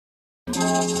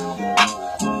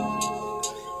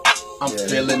I'm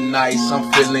feeling nice,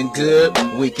 I'm feeling good.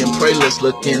 We can pray, let's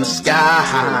look in the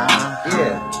sky.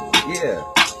 Yeah.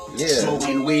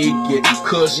 Smoking weed, getting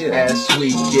kush as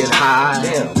we get high.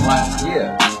 Damn.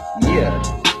 Yeah.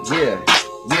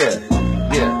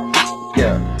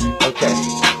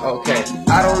 Okay.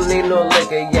 I don't need no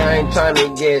liquor, yeah, I ain't trying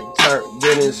to get turned.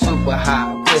 Getting super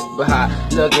high, crispy high,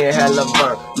 looking hella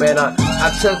burnt. Man, I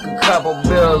took a couple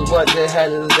bills, what the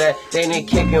hell is that? They ain't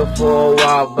kicking for a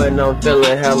while, but I'm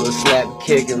feeling hella slap,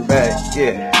 kicking back,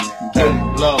 yeah.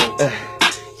 Low.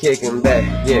 Kicking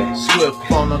back, yeah.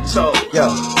 Swift on the toe. Yo,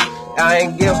 I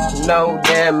ain't give no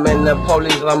damn, and the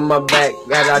police on my back.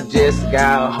 That I just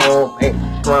got home,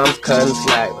 ain't crimes cutting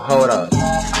slack. Hold up.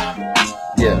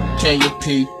 Yeah. Can you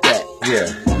peep that? Yeah.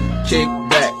 Kick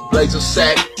back, blaze a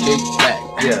sack, kick back.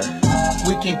 Yeah.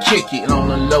 We can kick it on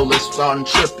the low, let's start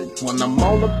tripping. When I'm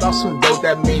all about some dope,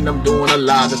 that mean I'm doing a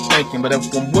lot of thinking. But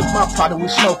if I'm with my party, we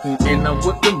smoking, and I'm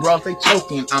with them bros, they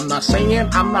choking. I'm not saying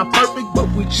I'm not perfect, but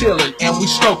we chilling and we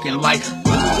stroking like,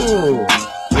 ooh.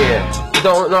 Yeah.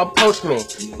 Don't approach me.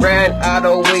 Ran out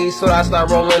of weed, so I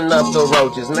start rolling up the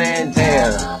roaches. Man,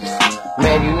 damn.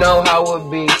 Man, you know how it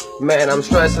be. Man, I'm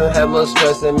stressing, hella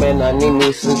stressing. Man, I need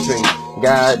me some treat.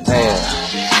 God damn.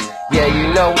 Yeah,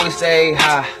 you know we stay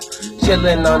high.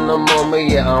 Chillin' on the moment,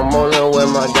 yeah, I'm rolling with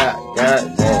my God.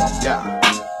 God damn.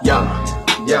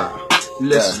 Yeah.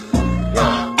 Listen.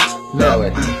 Know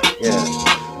it. Yeah.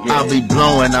 I'll be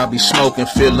blowing, I'll be smoking,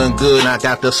 feeling good, I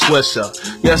got the swisher.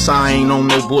 Yes, I ain't on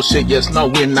no bullshit, yes, no,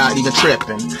 we're not even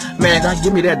tripping. Man, now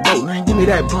give me that dope, man, give me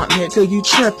that blunt, man, till you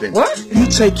tripping. What? You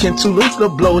taking too little to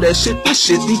blow that shit, this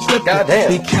shit be flipping. Goddamn.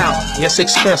 Be count, yes,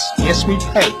 expensive, yes, we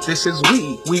pay, this is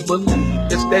weed, we believe.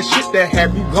 It's that shit that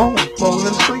have you going, rolling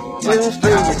the street.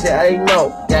 Yeah, you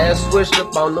know, yeah, switched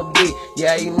up on the beat.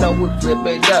 Yeah, you know we flip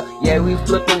it up. Yeah, we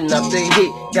flipping up the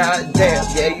heat. Goddamn,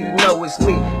 yeah, you know it's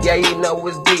me. Yeah, you know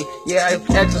it's D. Yeah, I'm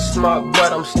extra smart,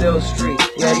 but I'm still street.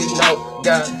 Yeah, you know,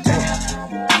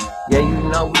 goddamn. Yeah, you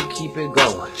know we keep it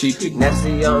going. Keep it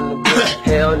Nasty on the beat.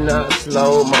 Hell no,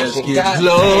 slow motion. Let's get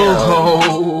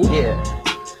low. Yeah.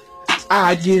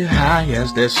 I get high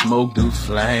as that smoke do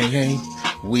flame.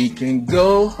 We can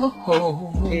go.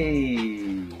 Hey.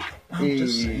 I'm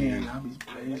just saying, I be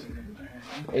blazing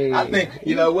it, man. I think,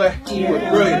 you know what? You were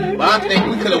brilliant, but I think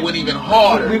we could have went even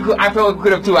harder. I feel we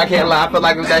could have too. I can't lie. I feel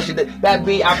like with that shit, that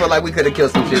beat, I feel like we could have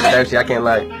killed some shit with that shit. I can't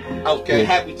lie. Okay,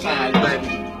 happy times, baby.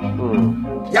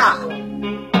 Yeah.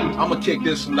 I'm gonna kick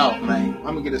this one off, man. I'm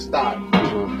gonna get it started.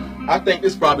 I think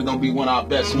this probably gonna be one of our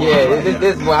best ones. Yeah, right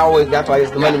this is why I always. That's why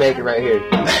it's the money maker right here.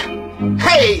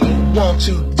 Hey, won't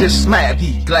you just smile,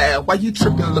 be glad? Why you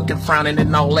tripping, looking, frowning,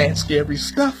 and all that scary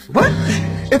stuff? What?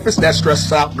 If it's that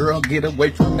stressed out, girl, get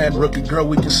away from that rookie girl.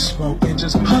 We can smoke and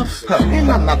just puff. And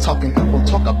I'm not talking, I'm gonna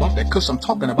talk about that, cause I'm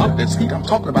talking about that speed. I'm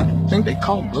talking about the thing they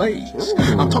call blaze.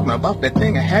 I'm talking about that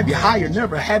thing that have you higher,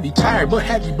 never have you tired, but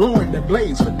have you blowing that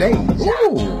blaze for days.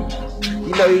 Ooh.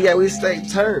 You know, yeah, we stay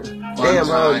turned.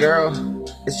 Damn, old girl,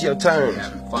 it's your turn.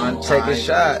 Fun Take a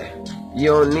shot. You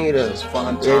don't need us.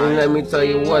 Fun time. Yeah, let me tell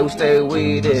you what, we stay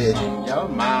weeded. Yo,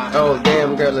 man. Oh,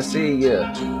 damn, girl, I see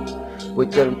ya.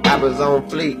 With them apples on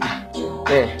fleek.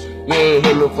 Man, you ain't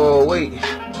hit me for a week.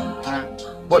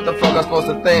 What the fuck I'm supposed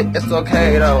to think? It's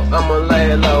okay, though. I'ma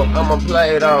lay low, I'ma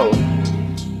play, though.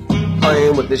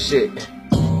 Playing with the shit.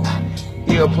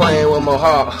 You're playing with my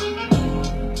heart.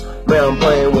 Man, I'm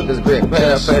playing with this grip.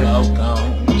 Man, Smoke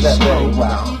on.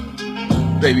 wow.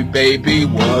 Baby,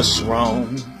 what's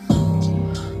wrong?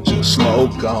 Just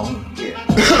smoke on.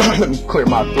 Let me clear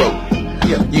my throat.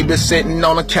 You been sitting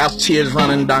on the couch, tears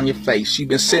running down your face. You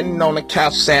been sitting on the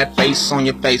couch, sad face on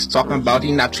your face, talking about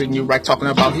he not treating you right, talking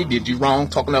about he did you wrong,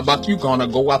 talking about you gonna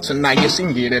go out tonight, yes,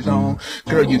 and get it on.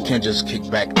 Girl, you can just kick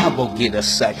back, I'll go get a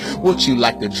sack. What you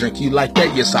like to drink, you like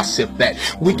that? Yes, I sip that.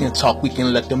 We can talk, we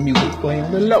can let the music play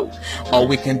in the low. All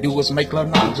we can do is make love,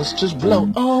 not just blow.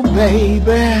 Oh, baby.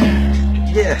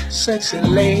 Yeah, sexy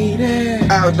lady.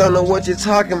 I don't know what you're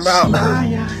talking about.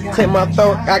 Clear my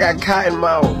throat, I got cotton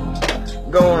mouth.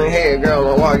 Go ahead,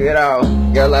 girl, and walk it out.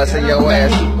 Girl, I see your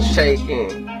ass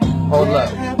shaking. Hold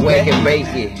up, wake and bake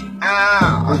it.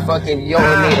 We fucking, you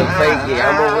don't need to fake it.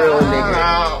 I'm a real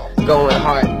nigga. Going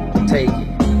hard, take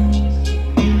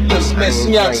it. Just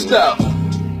missing young stuff.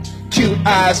 Cute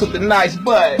eyes with a nice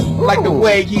butt. Like the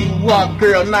way you walk,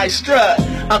 girl, nice strut.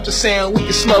 I'm just saying we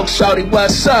can smoke, shawty,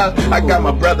 what's up? I got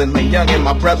my brother, my youngin',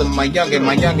 my brother, my youngin',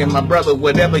 my youngin', my brother,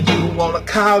 whatever you wanna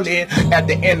call it. At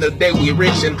the end of the day, we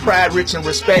rich in pride, rich in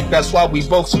respect. That's why we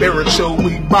both spiritual,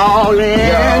 we ballin'.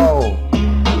 Yo,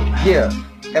 yeah,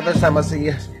 every time I see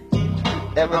you,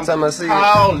 every time I see you.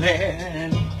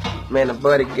 Callin'. Man, the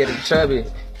buddy getting chubby,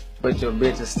 but your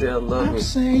bitches still love me. I'm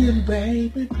saying,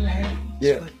 baby, play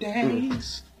for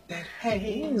days that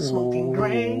haze, smoking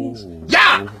grains.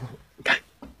 Yeah!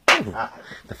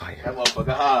 The fire. That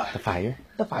motherfucker hard. The fire.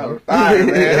 The fire,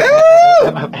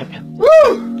 man.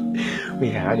 Woo!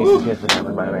 Yeah, I need some kids for that,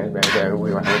 man. Right there,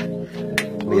 we out here.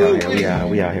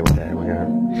 We out here with that. We are.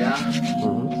 Yeah.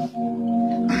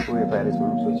 We're bad as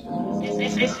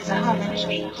This is a home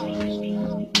speech.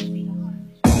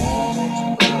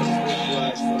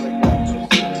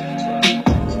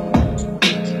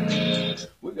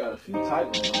 We got a few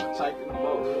typing them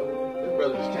both. Them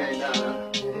brothers just came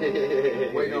down.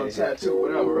 Waiting on a tattoo,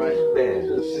 whatever, right? Man.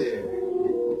 Shit.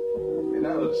 And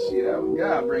that was shit. That was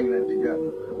God bringing that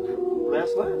together.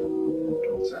 That's what?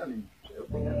 I'm telling you.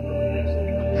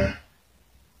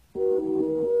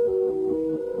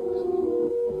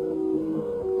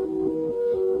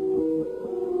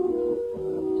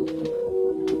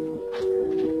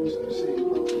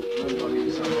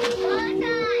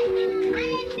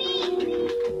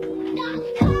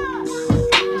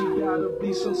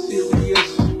 So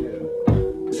serious?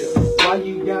 Why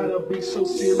you gotta be so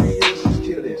serious?